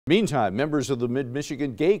Meantime, members of the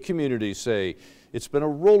Mid-Michigan gay community say it's been a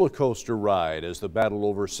roller coaster ride as the battle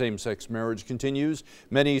over same-sex marriage continues.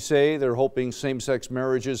 Many say they're hoping same-sex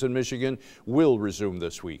marriages in Michigan will resume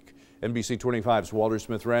this week. NBC 25's Walter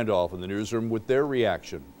Smith-Randolph in the newsroom with their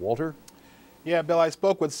reaction. Walter? Yeah, Bill, I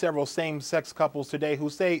spoke with several same-sex couples today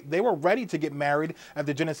who say they were ready to get married at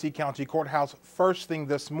the Genesee County Courthouse first thing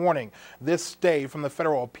this morning. This stay from the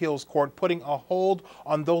federal appeals court putting a hold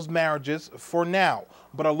on those marriages for now.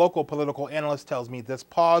 But a local political analyst tells me this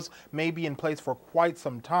pause may be in place for quite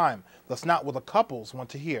some time. That's not what the couples want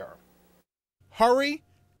to hear. Hurry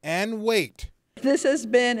and wait. This has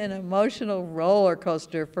been an emotional roller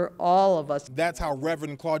coaster for all of us. That's how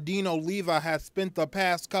Reverend Claudine Oliva has spent the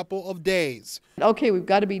past couple of days. Okay, we've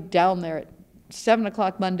got to be down there at 7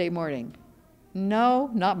 o'clock Monday morning. No,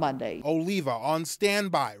 not Monday. Oliva on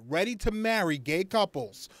standby, ready to marry gay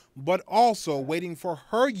couples, but also waiting for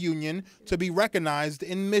her union to be recognized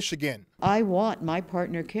in Michigan. I want my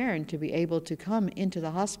partner Karen to be able to come into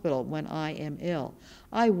the hospital when I am ill.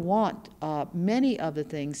 I want many of the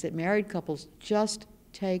things that married couples just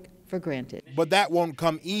take for granted. But that won't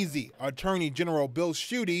come easy. Attorney General Bill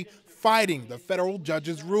Schuette fighting the federal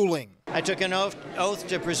judge's ruling. I took an oath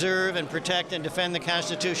to preserve and protect and defend the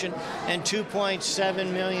Constitution, and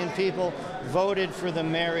 2.7 million people voted for the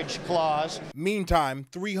marriage clause. Meantime,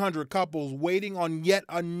 300 couples waiting on yet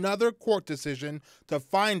another court decision to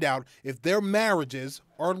find out if their marriages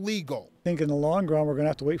are legal. I think in the long run, we're going to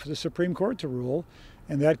have to wait for the Supreme Court to rule,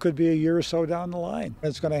 and that could be a year or so down the line.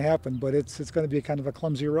 It's going to happen, but it's going to be kind of a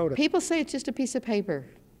clumsy road. People say it's just a piece of paper,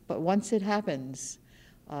 but once it happens,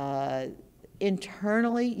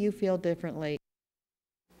 internally you feel differently.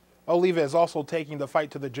 Oliva is also taking the fight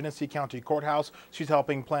to the Genesee County Courthouse. She's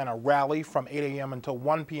helping plan a rally from 8 a.m. until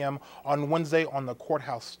 1 p.m. on Wednesday on the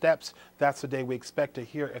courthouse steps. That's the day we expect to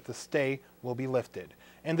hear if the stay will be lifted.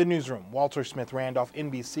 In the newsroom, Walter Smith-Randolph,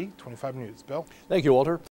 NBC 25 News. Bill? Thank you, Walter.